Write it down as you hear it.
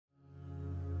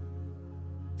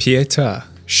Pietà,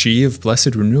 she of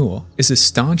blessed renewal, is a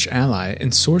staunch ally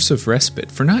and source of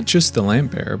respite for not just the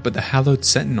Lampbearer but the hallowed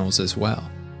sentinels as well.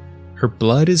 Her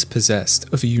blood is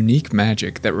possessed of a unique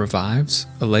magic that revives,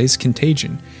 allays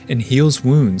contagion, and heals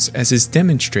wounds, as is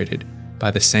demonstrated by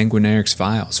the sanguinarix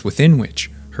vials within which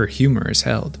her humor is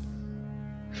held.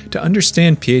 To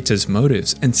understand Pietà's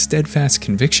motives and steadfast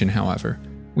conviction, however,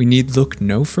 we need look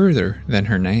no further than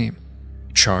her name,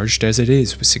 charged as it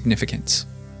is with significance.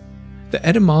 The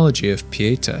etymology of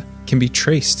Pietà can be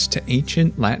traced to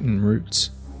ancient Latin roots.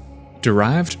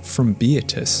 Derived from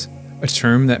beatus, a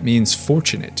term that means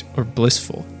fortunate or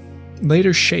blissful,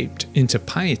 later shaped into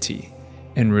piety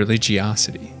and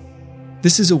religiosity.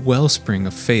 This is a wellspring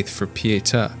of faith for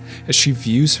Pietà, as she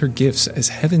views her gifts as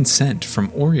heaven sent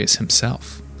from Aureus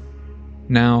himself.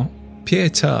 Now,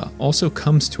 Pietà also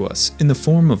comes to us in the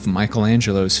form of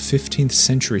Michelangelo's 15th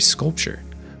century sculpture,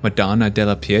 Madonna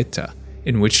della Pietà,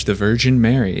 in which the Virgin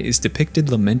Mary is depicted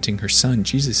lamenting her son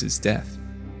Jesus' death.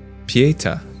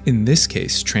 Pietà, in this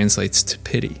case, translates to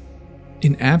pity.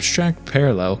 An abstract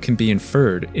parallel can be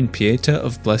inferred in Pietà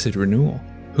of Blessed Renewal,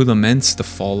 who laments the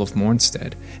fall of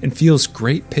Mornstead and feels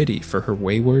great pity for her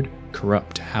wayward,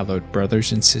 corrupt, hallowed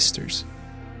brothers and sisters.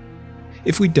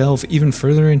 If we delve even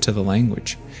further into the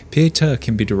language, Pietà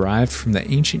can be derived from the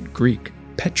ancient Greek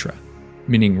Petra,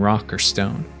 meaning rock or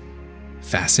stone.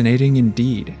 Fascinating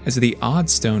indeed, as the odd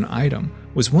stone item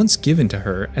was once given to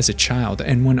her as a child,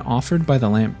 and when offered by the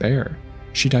lamp bearer,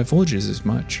 she divulges as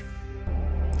much.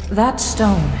 That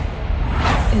stone,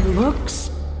 it looks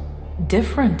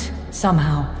different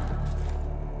somehow,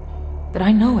 but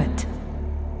I know it.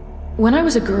 When I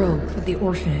was a girl at the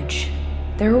orphanage,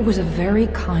 there was a very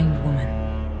kind woman,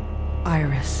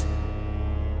 Iris.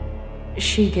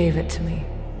 She gave it to me.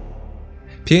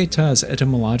 Pietà's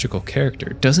etymological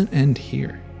character doesn't end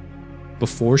here.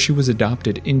 Before she was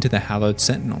adopted into the Hallowed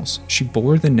Sentinels, she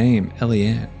bore the name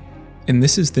Eliane, and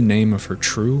this is the name of her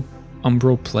true,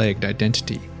 umbral-plagued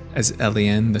identity as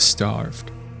Eliane the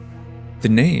Starved. The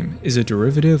name is a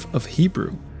derivative of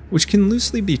Hebrew, which can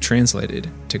loosely be translated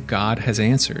to God has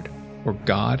answered, or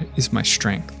God is my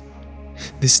strength.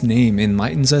 This name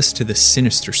enlightens us to the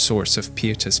sinister source of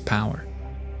Pietà's power.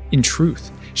 In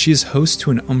truth, she is host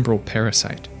to an umbral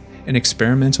parasite, an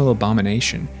experimental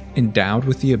abomination endowed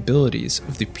with the abilities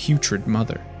of the putrid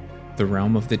mother, the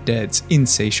realm of the dead's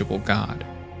insatiable god.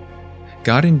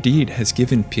 God indeed has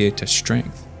given Pietà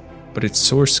strength, but its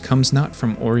source comes not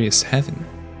from Aureus' heaven,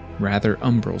 rather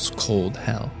Umbral's cold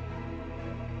hell.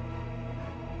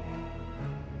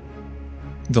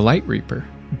 The Light Reaper,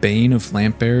 bane of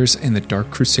Lampbearers and the Dark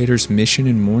Crusader's mission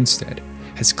in Mornstead,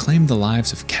 has claimed the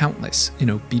lives of countless in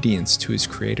obedience to his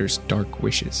creator's dark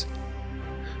wishes.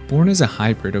 Born as a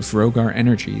hybrid of Rogar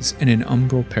energies and an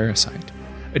umbral parasite,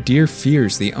 Adir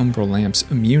fears the umbral lamp's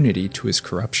immunity to his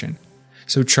corruption,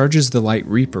 so charges the Light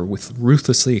Reaper with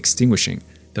ruthlessly extinguishing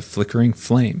the flickering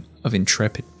flame of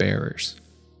intrepid bearers.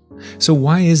 So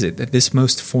why is it that this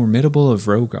most formidable of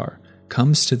Rogar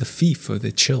comes to the fief of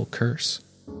the Chill Curse?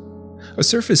 A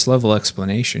surface-level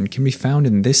explanation can be found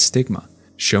in this stigma,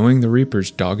 showing the Reaper's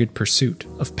dogged pursuit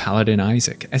of Paladin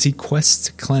Isaac as he quests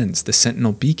to cleanse the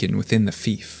Sentinel beacon within the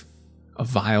fief, a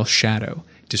vile shadow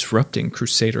disrupting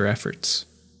Crusader efforts.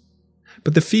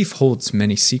 But the fief holds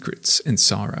many secrets and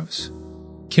sorrows.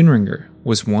 Kinringer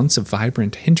was once a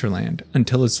vibrant hinterland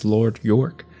until its Lord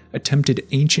York attempted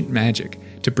ancient magic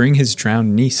to bring his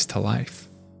drowned niece to life.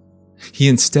 He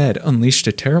instead unleashed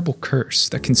a terrible curse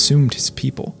that consumed his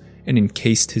people and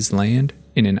encased his land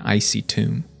in an icy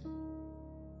tomb.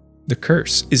 The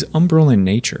curse is umbral in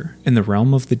nature, and the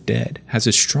realm of the dead has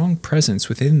a strong presence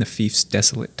within the fief's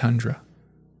desolate tundra.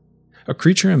 A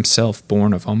creature himself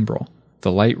born of umbral,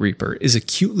 the Light Reaper is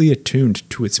acutely attuned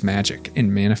to its magic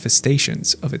and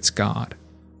manifestations of its god.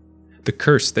 The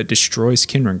curse that destroys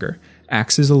Kinringer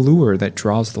acts as a lure that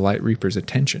draws the Light Reaper's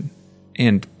attention,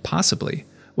 and, possibly,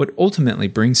 what ultimately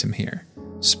brings him here,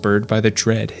 spurred by the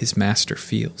dread his master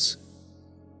feels.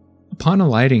 Upon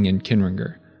alighting in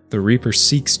Kinringer, the Reaper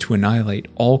seeks to annihilate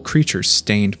all creatures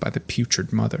stained by the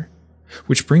putrid mother,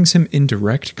 which brings him in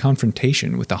direct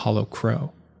confrontation with the Hollow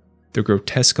Crow, the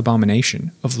grotesque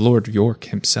abomination of Lord York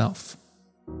himself.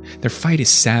 Their fight is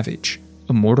savage,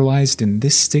 immortalized in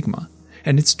this stigma,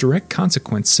 and its direct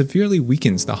consequence severely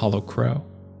weakens the Hollow Crow.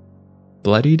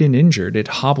 Bloodied and injured, it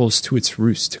hobbles to its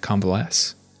roost to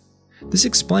convalesce. This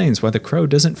explains why the crow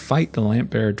doesn't fight the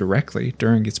Lampbearer directly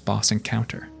during its boss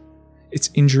encounter. Its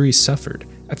injuries suffered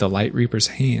at the Light Reaper's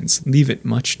hands leave it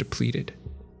much depleted.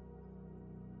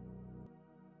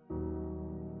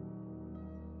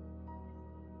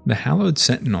 The Hallowed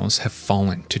Sentinels have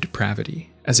fallen to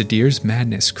depravity as Adir's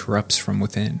madness corrupts from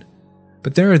within.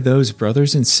 But there are those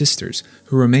brothers and sisters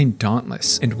who remain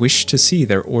dauntless and wish to see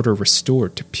their order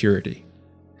restored to purity.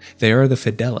 They are the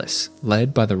Fidelis,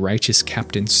 led by the righteous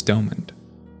Captain Stomund.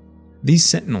 These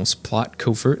sentinels plot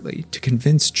covertly to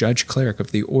convince Judge Cleric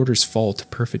of the Order's fall to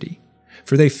perfidy,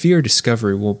 for they fear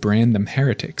discovery will brand them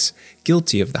heretics,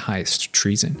 guilty of the highest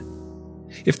treason.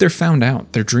 If they're found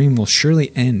out, their dream will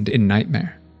surely end in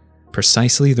nightmare,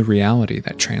 precisely the reality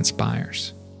that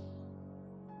transpires.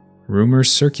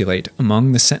 Rumors circulate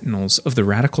among the sentinels of the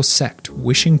radical sect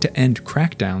wishing to end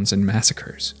crackdowns and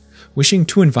massacres, wishing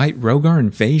to invite Rogar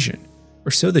invasion,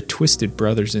 or so the twisted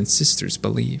brothers and sisters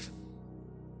believe.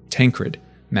 Tancred,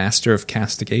 master of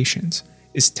castigations,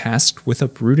 is tasked with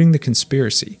uprooting the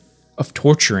conspiracy, of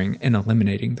torturing and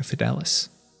eliminating the Fidelis.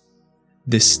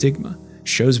 This stigma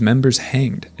shows members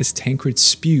hanged as Tancred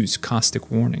spews caustic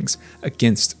warnings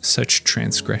against such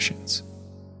transgressions.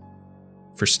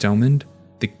 For Stomund,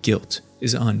 the guilt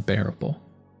is unbearable.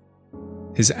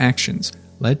 His actions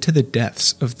led to the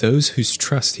deaths of those whose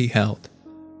trust he held,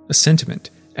 a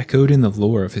sentiment echoed in the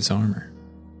lore of his armor.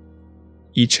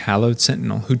 Each hallowed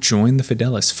sentinel who joined the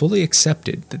Fidelis fully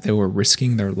accepted that they were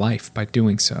risking their life by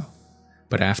doing so,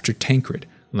 but after Tancred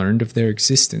learned of their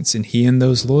existence and he and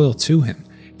those loyal to him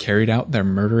carried out their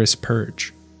murderous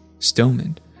purge,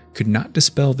 Stomund could not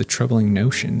dispel the troubling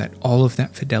notion that all of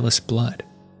that Fidelis blood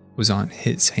was on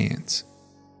his hands.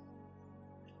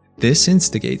 This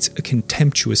instigates a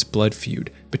contemptuous blood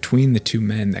feud between the two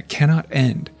men that cannot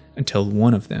end until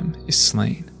one of them is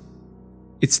slain.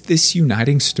 It's this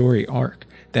uniting story arc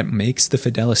that makes the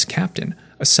Fidelis captain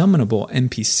a summonable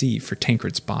NPC for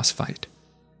Tancred's boss fight.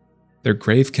 Their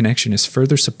grave connection is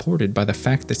further supported by the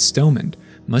fact that Stomund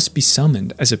must be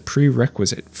summoned as a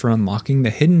prerequisite for unlocking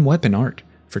the hidden weapon art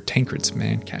for Tancred's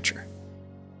Mancatcher.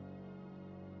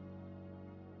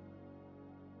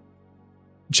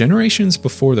 Generations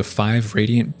before the 5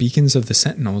 radiant beacons of the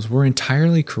Sentinels were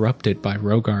entirely corrupted by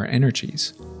Rogar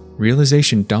energies,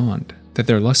 realization dawned that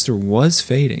their luster was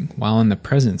fading while in the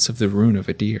presence of the rune of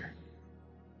Adir.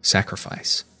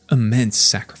 Sacrifice, immense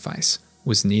sacrifice,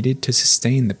 was needed to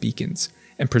sustain the beacons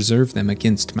and preserve them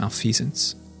against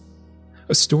malfeasance.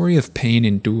 A story of pain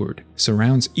endured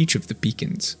surrounds each of the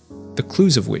beacons, the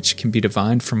clues of which can be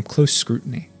divined from close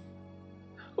scrutiny.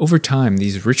 Over time,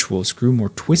 these rituals grew more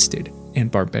twisted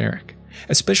and barbaric,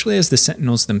 especially as the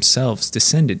Sentinels themselves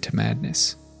descended to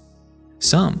madness.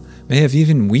 Some may have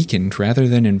even weakened rather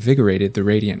than invigorated the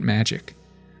radiant magic.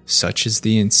 Such is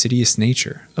the insidious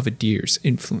nature of Adir's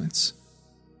influence.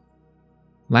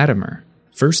 Latimer,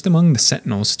 first among the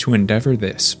Sentinels to endeavor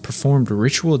this, performed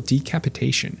ritual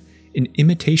decapitation in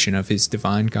imitation of his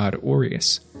divine god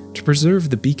Aureus to preserve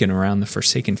the beacon around the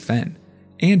Forsaken Fen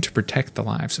and to protect the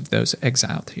lives of those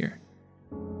exiled here.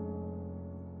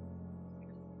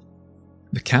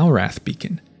 The Kalrath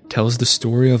beacon tells the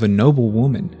story of a noble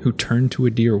woman who turned to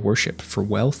Adir worship for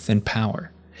wealth and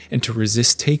power, and to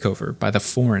resist takeover by the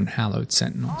foreign hallowed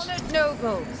sentinels. Honored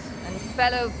nobles and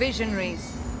fellow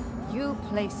visionaries, you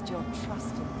placed your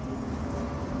trust in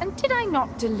me. And did I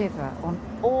not deliver on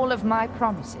all of my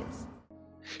promises?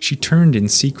 She turned in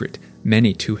secret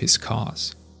many to his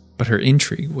cause, but her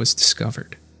intrigue was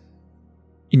discovered.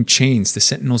 In chains, the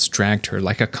sentinels dragged her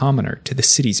like a commoner to the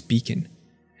city's beacon.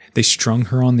 They strung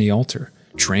her on the altar,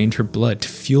 drained her blood to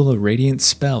fuel a radiant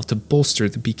spell to bolster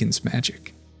the beacon's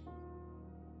magic.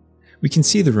 We can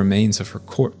see the remains of her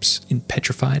corpse in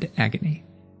petrified agony.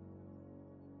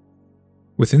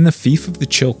 Within the fief of the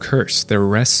Chill Curse, there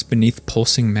rests beneath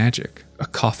pulsing magic a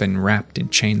coffin wrapped in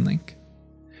chain link.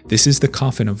 This is the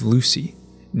coffin of Lucy,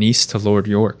 niece to Lord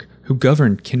York, who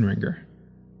governed Kinringer.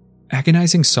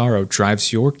 Agonizing sorrow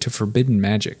drives York to forbidden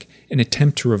magic in an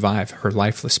attempt to revive her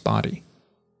lifeless body.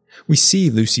 We see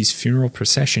Lucy's funeral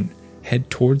procession head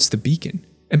towards the beacon,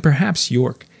 and perhaps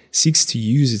York seeks to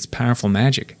use its powerful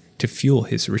magic to fuel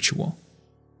his ritual.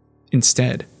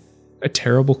 Instead, a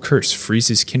terrible curse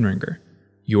freezes Kinringer.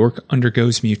 York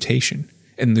undergoes mutation,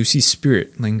 and Lucy's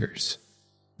spirit lingers.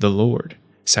 The Lord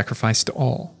sacrificed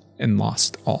all and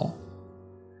lost all.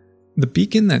 The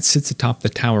beacon that sits atop the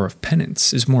Tower of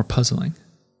Penance is more puzzling.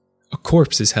 A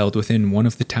corpse is held within one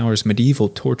of the tower's medieval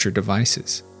torture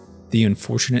devices, the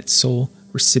unfortunate soul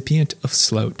recipient of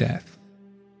slow death.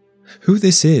 Who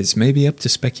this is may be up to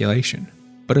speculation,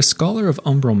 but a scholar of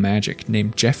umbral magic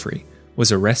named Geoffrey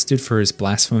was arrested for his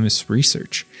blasphemous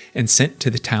research and sent to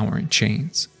the tower in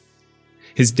chains.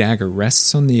 His dagger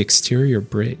rests on the exterior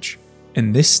bridge,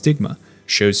 and this stigma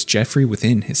shows Geoffrey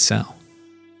within his cell.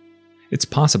 It's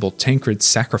possible Tancred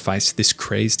sacrificed this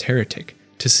crazed heretic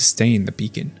to sustain the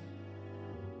beacon.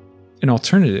 An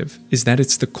alternative is that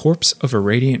it's the corpse of a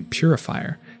radiant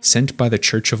purifier sent by the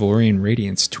Church of Orian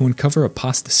Radiance to uncover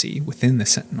apostasy within the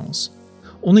Sentinels,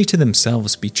 only to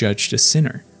themselves be judged a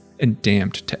sinner and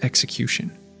damned to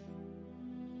execution.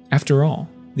 After all,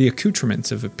 the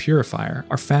accoutrements of a purifier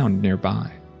are found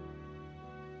nearby.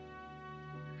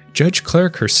 Judge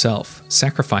Cleric herself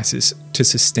sacrifices to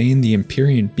sustain the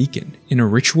Empyrean beacon in a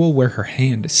ritual where her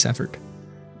hand is severed.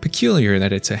 Peculiar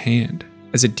that it's a hand,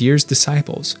 as Adir's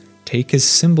disciples take as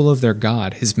symbol of their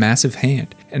god his massive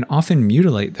hand and often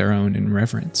mutilate their own in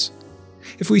reverence.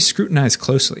 If we scrutinize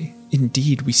closely,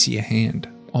 indeed we see a hand,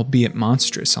 albeit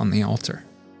monstrous, on the altar.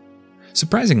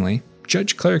 Surprisingly,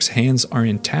 Judge Cleric's hands are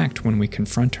intact when we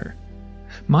confront her.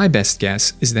 My best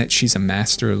guess is that she's a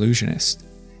master illusionist,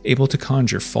 able to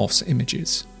conjure false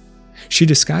images. She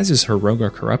disguises her Rogar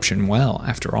corruption well,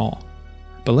 after all.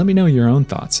 But let me know your own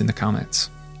thoughts in the comments.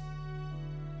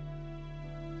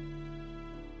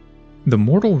 The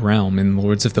mortal realm in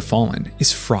Lords of the Fallen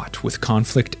is fraught with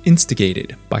conflict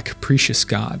instigated by capricious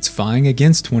gods vying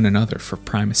against one another for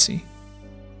primacy.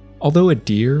 Although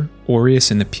Adir,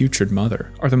 Aureus, and the Putrid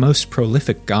Mother are the most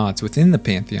prolific gods within the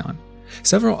Pantheon,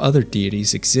 several other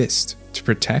deities exist to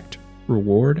protect,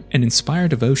 reward, and inspire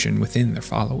devotion within their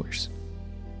followers.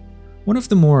 One of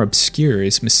the more obscure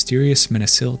is mysterious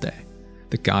Menacilde,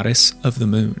 the goddess of the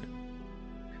moon.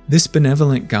 This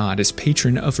benevolent god is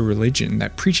patron of a religion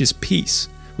that preaches peace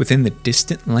within the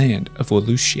distant land of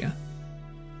Wallachia.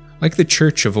 Like the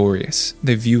Church of Aureus,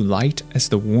 they view light as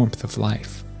the warmth of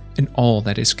life and all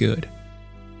that is good.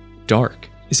 Dark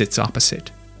is its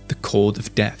opposite, the cold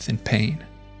of death and pain.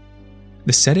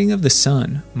 The setting of the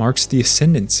sun marks the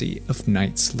ascendancy of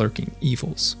night's lurking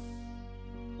evils.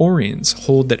 Orians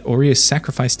hold that Aureus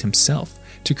sacrificed himself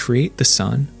to create the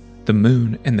sun, the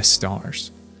moon, and the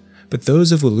stars. But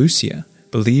those of Wallachia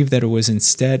believe that it was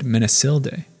instead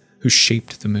Menacilde who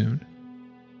shaped the moon,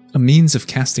 a means of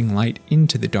casting light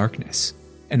into the darkness,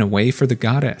 and a way for the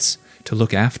goddess to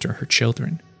look after her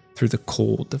children through the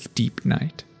cold of deep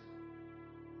night.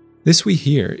 This we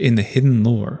hear in the hidden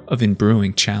lore of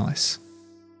Imbrewing Chalice.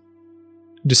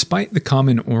 Despite the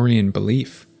common Orian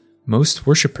belief, most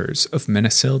worshippers of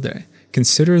Menacilde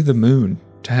consider the moon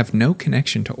to have no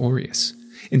connection to Aureus,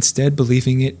 instead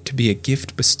believing it to be a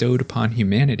gift bestowed upon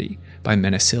humanity by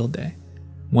Menacilde,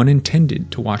 one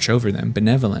intended to watch over them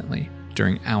benevolently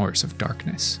during hours of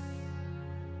darkness.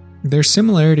 Their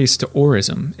similarities to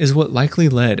Orism is what likely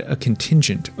led a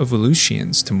contingent of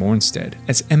Wallachians to Mournstead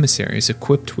as emissaries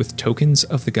equipped with tokens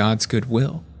of the god's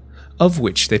goodwill, of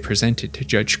which they presented to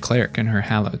Judge Cleric and her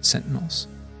hallowed sentinels.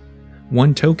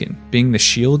 One token being the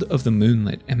shield of the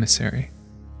moonlit emissary.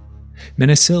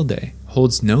 Menacilde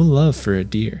holds no love for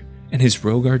Adir, and his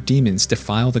Rogar demons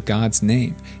defile the god's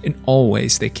name in all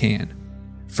ways they can,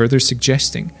 further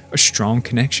suggesting a strong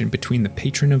connection between the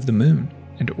patron of the moon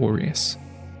and Aureus.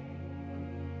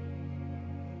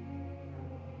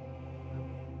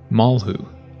 Malhu,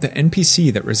 the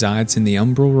NPC that resides in the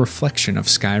umbral reflection of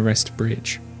Skyrest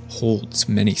Bridge, holds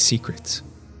many secrets.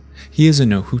 He is a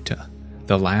Nohuta,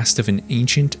 the last of an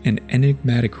ancient and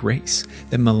enigmatic race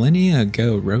that millennia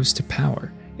ago rose to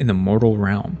power in the mortal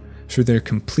realm through their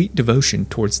complete devotion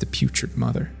towards the Putrid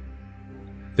Mother.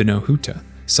 The Nohuta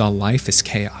saw life as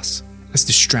chaos, as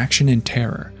distraction and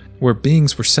terror, where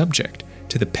beings were subject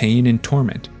to the pain and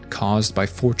torment caused by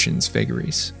fortune's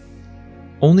vagaries.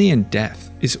 Only in death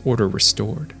is order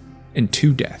restored, and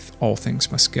to death all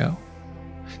things must go.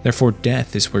 Therefore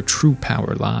death is where true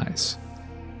power lies.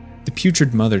 The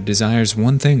Putrid Mother desires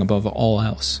one thing above all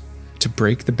else, to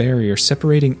break the barrier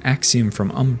separating Axiom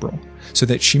from Umbral, so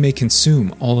that she may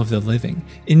consume all of the living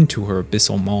into her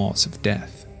abyssal maws of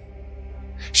death.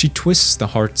 She twists the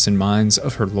hearts and minds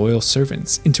of her loyal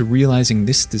servants into realizing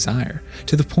this desire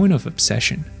to the point of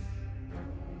obsession.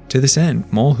 To this end,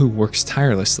 Malhu works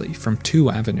tirelessly from two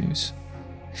avenues.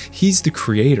 He's the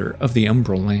creator of the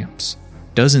Umbral lamps,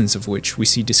 dozens of which we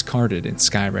see discarded in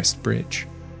Skyrest Bridge.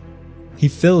 He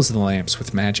fills the lamps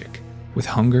with magic, with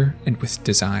hunger and with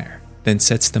desire, then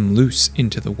sets them loose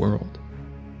into the world.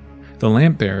 The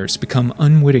lamp bearers become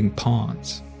unwitting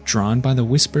pawns, drawn by the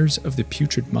whispers of the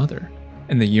Putrid Mother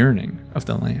and the yearning of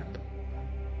the lamp.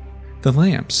 The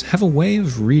lamps have a way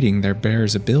of reading their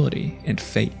bearer's ability and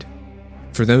fate.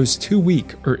 For those too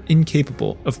weak or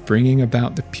incapable of bringing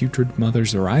about the Putrid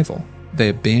Mother's arrival, they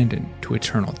abandon to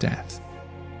eternal death.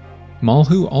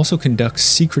 Malhu also conducts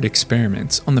secret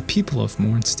experiments on the people of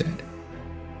Mournstead.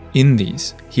 In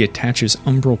these, he attaches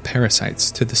umbral parasites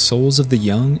to the souls of the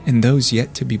young and those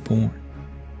yet to be born.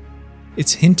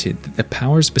 It's hinted that the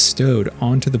powers bestowed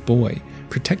onto the boy,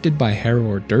 protected by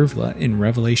Harrower Dervla in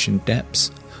Revelation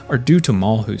Depths, are due to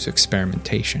Malhu's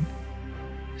experimentation.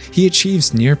 He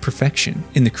achieves near perfection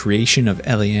in the creation of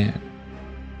Eliane.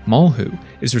 Malhu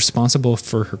is responsible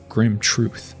for her grim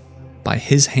truth. By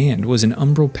his hand was an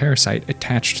umbral parasite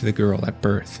attached to the girl at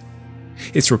birth.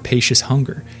 Its rapacious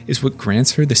hunger is what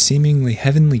grants her the seemingly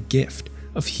heavenly gift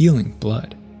of healing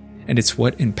blood, and it's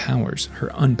what empowers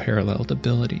her unparalleled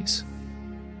abilities.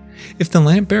 If the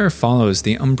Lampbearer follows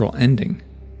the umbral ending,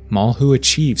 Malhu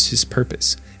achieves his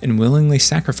purpose and willingly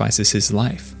sacrifices his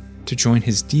life to join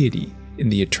his deity in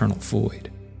the eternal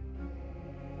void.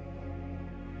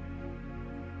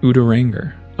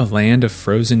 Udaranger, a land of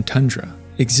frozen tundra,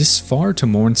 exists far to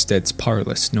Mornstead's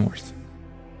parlous north.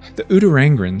 The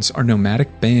Udarangrans are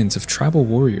nomadic bands of tribal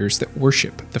warriors that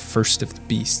worship the first of the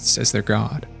beasts as their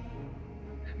god.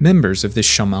 Members of this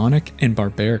shamanic and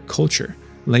barbaric culture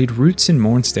laid roots in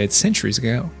Mornstead centuries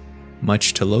ago,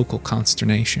 much to local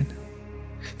consternation.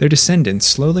 Their descendants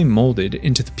slowly molded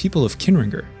into the people of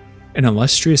Kinringer, an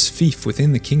illustrious fief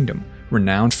within the kingdom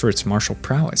renowned for its martial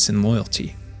prowess and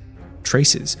loyalty,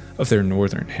 traces of their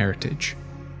northern heritage.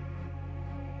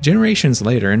 Generations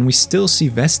later, and we still see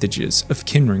vestiges of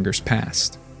Kinringer's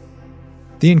past.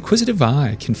 The inquisitive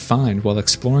eye can find, while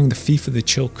exploring the Fief of the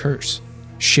Chill Curse,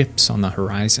 ships on the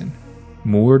horizon,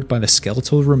 moored by the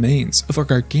skeletal remains of a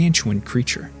gargantuan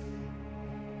creature.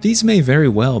 These may very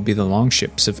well be the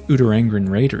longships of Udarangran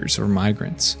raiders or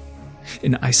migrants,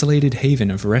 an isolated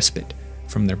haven of respite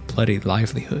from their bloody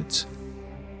livelihoods.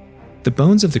 The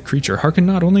bones of the creature hearken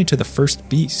not only to the first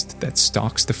beast that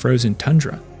stalks the frozen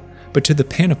tundra, but to the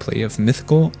panoply of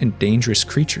mythical and dangerous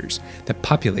creatures that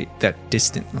populate that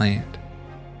distant land.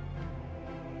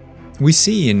 We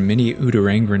see in many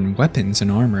Udarangran weapons and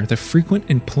armor the frequent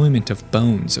employment of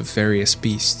bones of various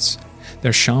beasts,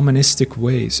 their shamanistic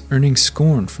ways earning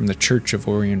scorn from the Church of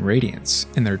Orion Radiance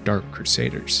and their Dark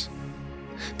Crusaders.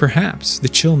 Perhaps the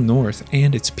Chill North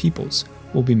and its peoples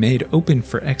will be made open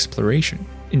for exploration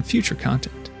in future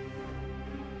content.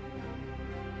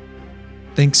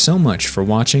 Thanks so much for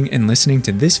watching and listening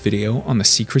to this video on the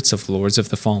secrets of Lords of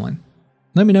the Fallen.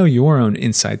 Let me know your own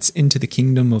insights into the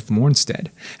Kingdom of Mornstead,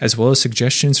 as well as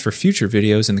suggestions for future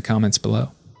videos in the comments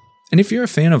below. And if you're a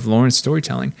fan of lore and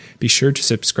storytelling, be sure to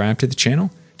subscribe to the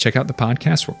channel, check out the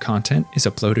podcast where content is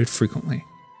uploaded frequently.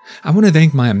 I want to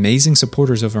thank my amazing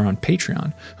supporters over on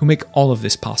Patreon who make all of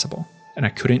this possible, and I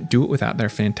couldn't do it without their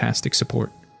fantastic support.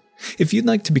 If you'd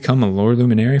like to become a lore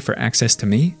luminary for access to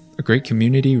me, a great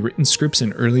community, written scripts,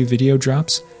 and early video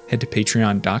drops, head to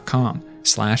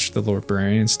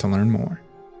patreon.com/thelorebrarians to learn more.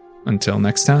 Until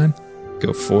next time,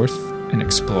 go forth and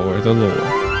explore the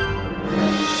lore.